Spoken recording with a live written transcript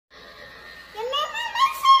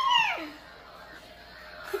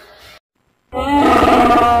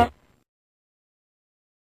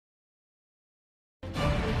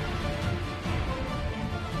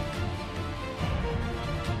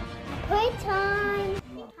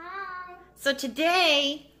Hi. So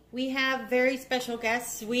today we have very special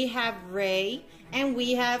guests. We have Rey and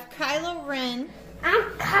we have Kylo Ren. I'm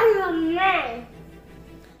Kylo Ren.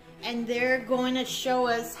 And they're going to show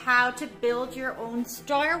us how to build your own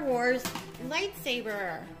Star Wars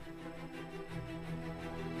lightsaber.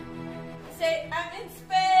 Say, I'm in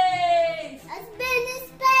space! I've been in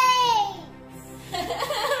space!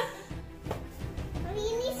 Do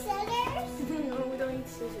you need scissors? No, we don't need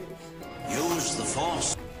scissors. Use the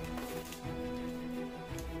Force.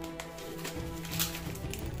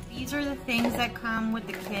 These are the things that come with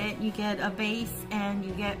the kit. You get a base and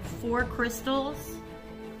you get 4 crystals.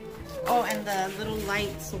 Oh, and the little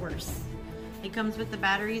light source. It comes with the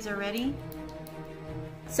batteries already.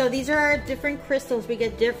 So these are our different crystals. We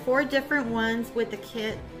get 4 different ones with the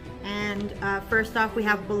kit. And first off, we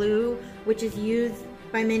have blue, which is used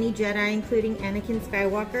by many Jedi, including Anakin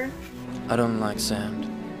Skywalker. I don't like sand.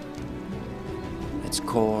 It's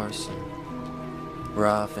coarse,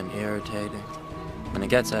 rough, and irritating, and it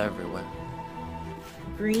gets everywhere.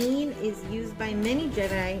 Green is used by many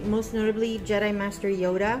Jedi, most notably Jedi Master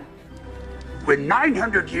Yoda. When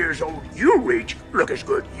 900 years old you reach, look as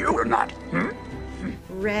good you will not.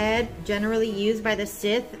 Red, generally used by the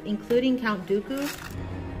Sith, including Count Dooku.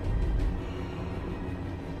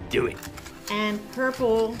 Do it. And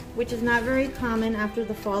purple, which is not very common after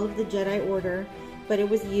the fall of the Jedi Order, but it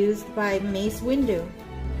was used by Mace Windu.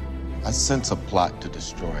 I sense a plot to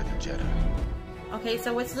destroy the Jedi. Okay,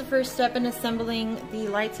 so what's the first step in assembling the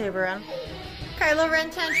lightsaber? Kylo Ren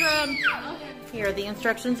tantrum! Here, the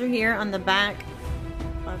instructions are here on the back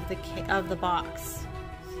of the box.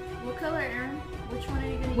 What color, Aaron? Which one are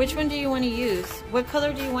you gonna Which use? one do you want to use? What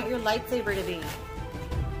color do you want your lightsaber to be?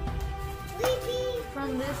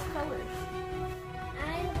 From this color.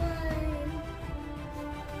 I want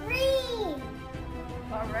green.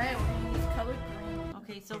 Alright, we're gonna use color green.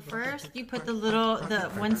 Okay, so first you put the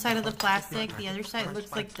one side of the plastic, the other side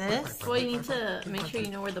looks like this. Well, you need to make sure you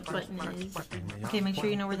know where the button is. Okay, make sure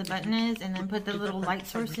you know where the button is, and then put the little light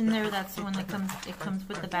source in there. That's the one that comes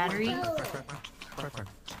with the battery.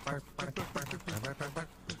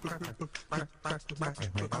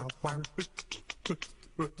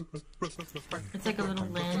 It's like a little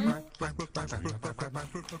lens.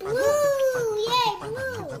 Blue! Yay,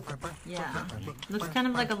 blue! Yeah. Looks kind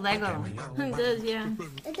of like a Lego. It does, yeah.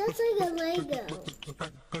 It looks like a Lego.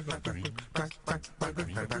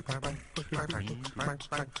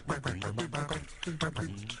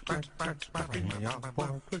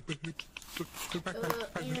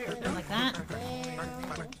 Like that.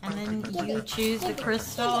 And then you choose the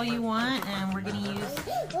crystal you want, and we're going to use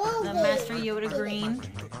the Master Yoda green.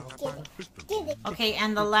 Get it. Okay,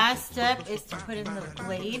 and the last step is to put in the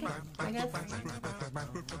blade, I guess.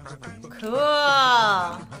 Cool.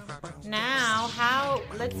 Now,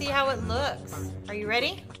 let's see how it looks. Are you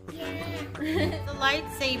ready? Yeah. The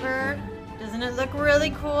lightsaber. Doesn't it look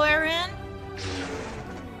really cool, Aaron?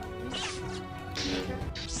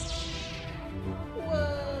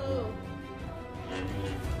 Whoa!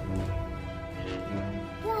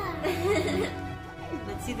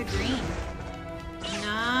 Let's see the green.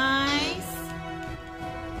 Nice.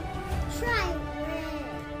 Try red.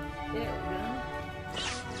 There we go.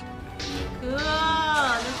 Cool.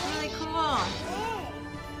 That's really cool.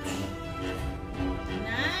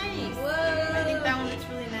 Nice. Whoa! I think that one looks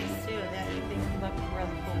really nice too. That I think they look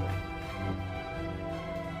really cool.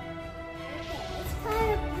 It's kind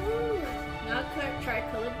of blue. Now try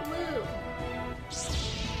color blue.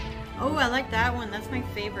 Oh, I like that one. That's my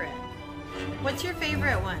favorite. What's your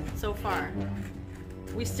favorite one so far?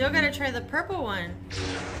 We still gotta try the purple one.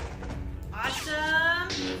 Awesome.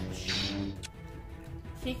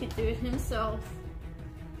 He could do it himself.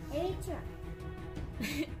 Let me try.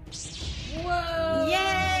 Whoa!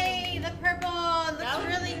 Yay! The purple looks That one-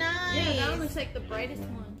 really nice. Yeah, that one looks like the brightest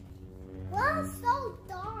one. Well, it's so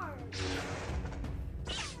dark.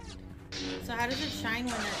 So how does it shine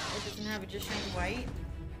when it doesn't have it? Just shines white?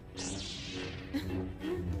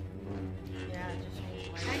 Yeah, it just shines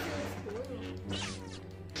white.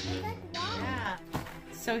 It's like wow. Yeah.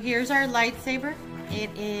 So here's our lightsaber. It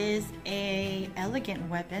is a elegant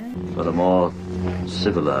weapon. For the more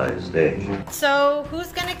civilized age. So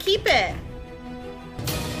who's gonna keep it?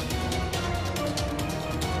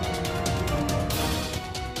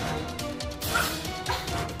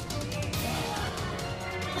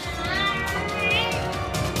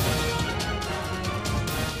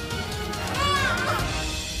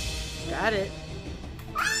 Got it.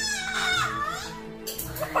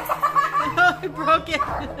 Oh, I broke it.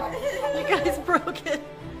 You guys broke it.